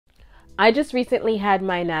I just recently had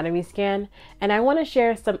my anatomy scan, and I want to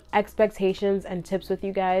share some expectations and tips with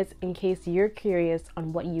you guys in case you're curious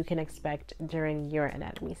on what you can expect during your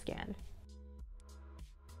anatomy scan.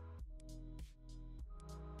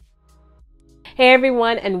 Hey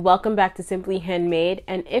everyone, and welcome back to Simply Handmade.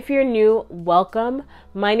 And if you're new, welcome.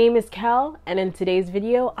 My name is Kell, and in today's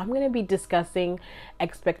video, I'm going to be discussing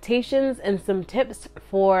expectations and some tips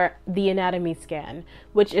for the anatomy scan,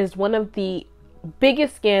 which is one of the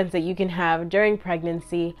biggest scans that you can have during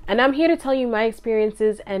pregnancy. And I'm here to tell you my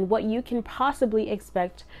experiences and what you can possibly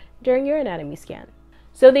expect during your anatomy scan.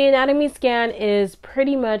 So the anatomy scan is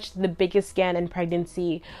pretty much the biggest scan in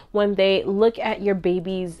pregnancy when they look at your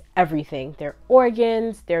baby's everything, their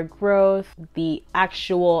organs, their growth, the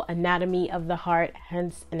actual anatomy of the heart,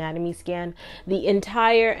 hence anatomy scan, the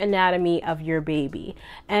entire anatomy of your baby.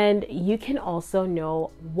 And you can also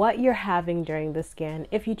know what you're having during the scan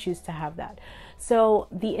if you choose to have that. So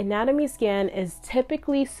the anatomy scan is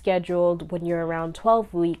typically scheduled when you're around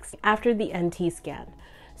 12 weeks after the NT scan.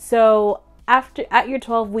 So at your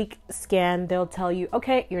 12-week scan, they'll tell you,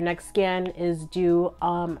 okay, your next scan is due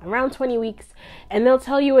around 20 weeks, and they'll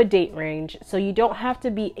tell you a date range. So you don't have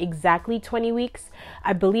to be exactly 20 weeks.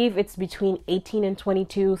 I believe it's between 18 and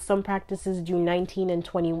 22. Some practices do 19 and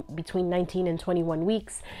 20, between 19 and 21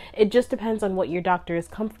 weeks. It just depends on what your doctor is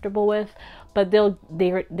comfortable with, but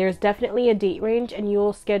there's definitely a date range, and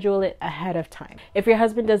you'll schedule it ahead of time. If your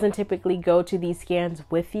husband doesn't typically go to these scans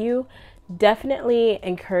with you, definitely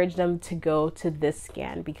encourage them to go to this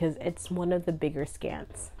scan because it's one of the bigger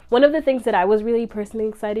scans. One of the things that I was really personally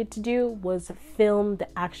excited to do was film the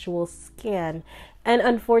actual scan, and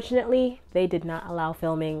unfortunately they did not allow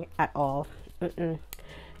filming at all.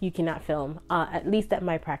 You cannot film, at least at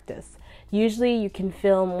my practice. Usually you can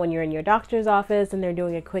film when you're in your doctor's office and they're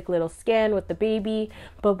doing a quick little scan with the baby,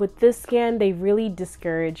 but with this scan they really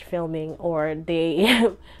discourage filming, or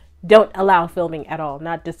they don't allow filming at all.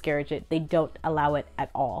 Not discourage it, they don't allow it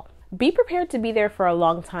at all. Be prepared to be there for a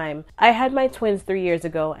long time. I had my twins 3 years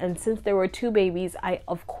ago, and since there were 2 babies, I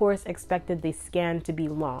of course expected the scan to be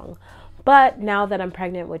long. But now that I'm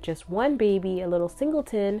pregnant with just 1 baby, a little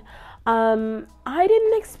singleton, I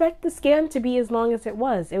didn't expect the scan to be as long as it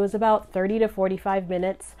was. It was about 30 to 45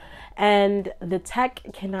 minutes, and the tech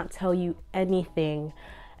cannot tell you anything.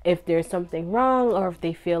 If there's something wrong, or if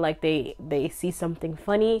they feel like they see something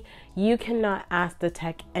funny, you cannot ask the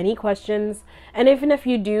tech any questions. And even if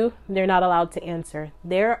you do, they're not allowed to answer.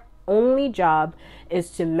 Their only job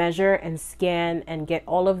is to measure and scan and get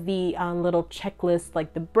all of the little checklists,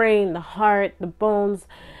 like the brain, the heart, the bones,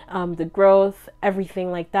 the growth,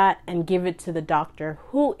 everything like that, and give it to the doctor,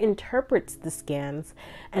 who interprets the scans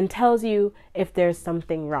and tells you if there's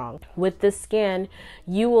something wrong. With this scan,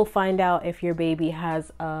 you will find out if your baby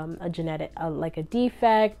has a genetic, like a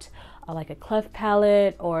defect, like a cleft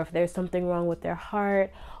palate, or if there's something wrong with their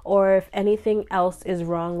heart, or if anything else is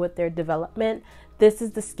wrong with their development. This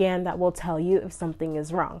is the scan that will tell you if something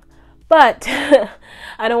is wrong. But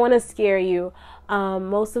I don't want to scare you.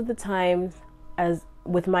 Most of the time, as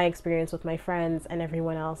with my experience with my friends and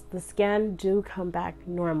everyone else, the scan do come back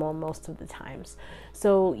normal most of the times.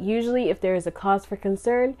 So usually if there is a cause for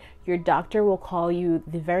concern, your doctor will call you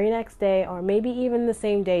the very next day, or maybe even the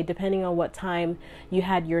same day, depending on what time you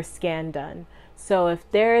had your scan done. So if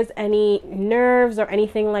there's any nerves or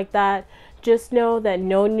anything like that, just know that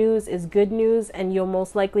no news is good news, and you'll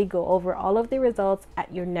most likely go over all of the results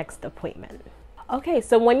at your next appointment. Okay,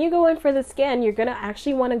 so when you go in for the scan, you're gonna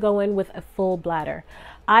actually want to go in with a full bladder.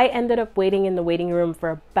 I ended up waiting in the waiting room for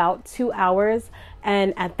about 2 hours,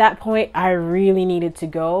 and at that point I really needed to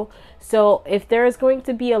go. So if there is going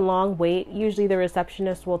to be a long wait, usually the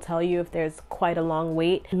receptionist will tell you if there's quite a long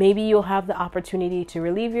wait. Maybe you'll have the opportunity to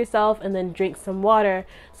relieve yourself and then drink some water.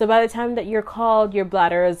 So by the time that you're called, your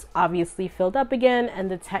bladder is obviously filled up again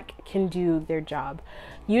and the tech can do their job.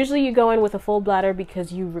 Usually you go in with a full bladder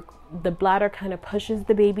because the bladder kind of pushes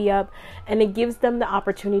the baby up, and it gives them the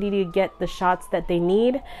opportunity to get the shots that they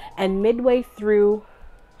need. And midway through,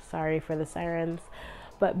 sorry for the sirens,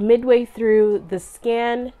 but midway through the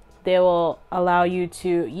scan, they will allow you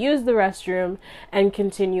to use the restroom and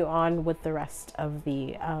continue on with the rest of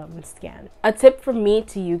the scan. A tip from me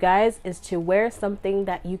to you guys is to wear something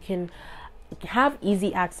that you can have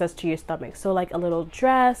easy access to your stomach. So like a little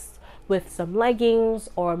dress with some leggings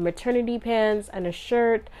or maternity pants and a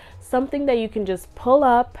shirt, something that you can just pull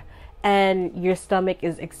up and your stomach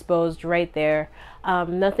is exposed right there.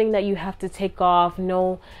 Nothing that you have to take off,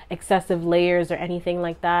 no excessive layers or anything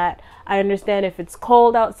like that. I understand if it's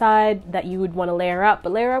cold outside that you would want to layer up,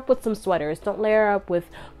 but layer up with some sweaters. Don't layer up with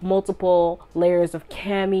multiple layers of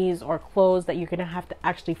camis or clothes that you're going to have to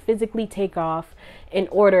actually physically take off in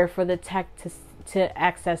order for the tech to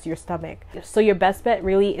access your stomach. So your best bet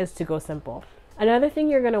really is to go simple. Another thing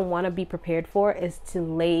you're going to want to be prepared for is to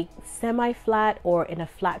lay semi-flat or in a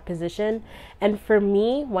flat position. And for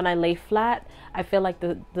me, when I lay flat, I feel like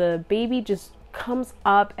the baby just comes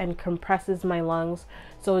up and compresses my lungs.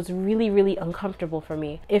 So it's really, really uncomfortable for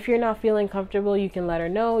me. If you're not feeling comfortable, you can let her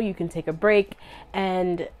know, you can take a break,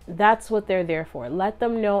 and that's what they're there for. Let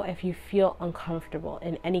them know if you feel uncomfortable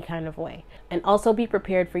in any kind of way. And also be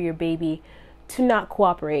prepared for your baby to not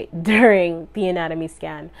cooperate during the anatomy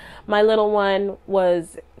scan. My little one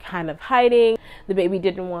was kind of hiding. The baby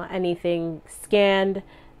didn't want anything scanned,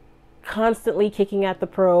 constantly kicking at the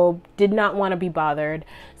probe, did not want to be bothered.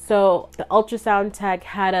 So the ultrasound tech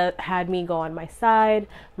had me go on my side,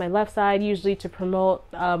 my left side, usually to promote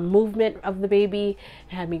movement of the baby.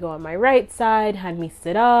 Had me go on my right side, had me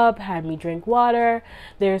sit up, had me drink water.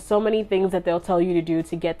 There's so many things that they'll tell you to do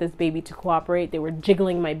to get this baby to cooperate. They were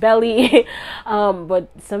jiggling my belly, but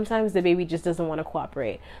sometimes the baby just doesn't want to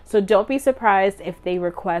cooperate. So don't be surprised if they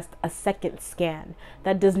request a second scan.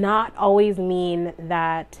 That does not always mean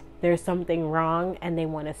that there's something wrong and they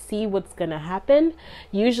want to see what's going to happen.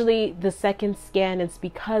 Usually the second scan is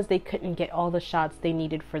because they couldn't get all the shots they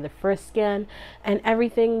needed for the first scan, and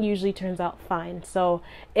everything usually turns out fine. So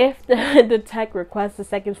if the tech requests a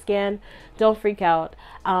second scan, don't freak out.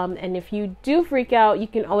 And if you do freak out, you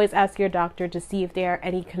can always ask your doctor to see if there are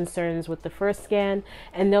any concerns with the first scan,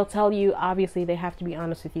 and they'll tell you. Obviously they have to be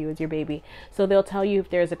honest with you as your baby, so they'll tell you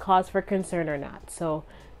if there's a cause for concern or not. So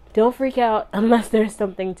don't freak out unless there's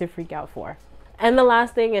something to freak out for. And the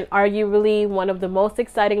last thing, and arguably one of the most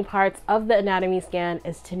exciting parts of the anatomy scan,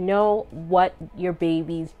 is to know what your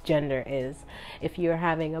baby's gender is. If you're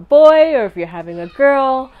having a boy, or if you're having a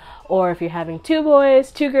girl, or if you're having two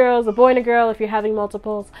boys, two girls, a boy and a girl, if you're having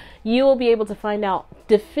multiples, you will be able to find out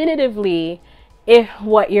definitively if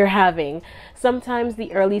what you're having. Sometimes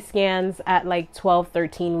the early scans at like 12,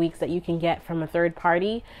 13 weeks that you can get from a third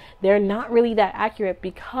party, they're not really that accurate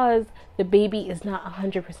because the baby is not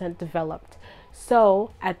 100% developed.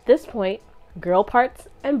 So at this point, girl parts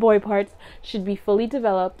and boy parts should be fully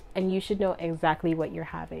developed, and you should know exactly what you're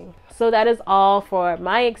having. So that is all for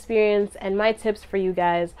my experience and my tips for you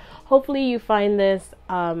guys. Hopefully you find this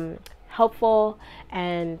helpful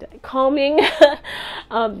and calming.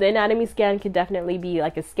 The anatomy scan could definitely be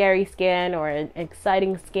like a scary scan or an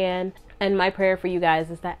exciting scan, and my prayer for you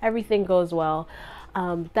guys is that everything goes well.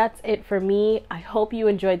 That's it for me. I hope you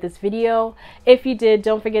enjoyed this video. If you did,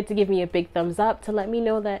 don't forget to give me a big thumbs up to let me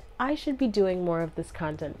know that I should be doing more of this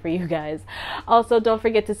content for you guys. Also, don't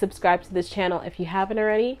forget to subscribe to this channel if you haven't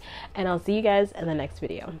already, and I'll see you guys in the next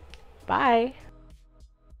video. Bye.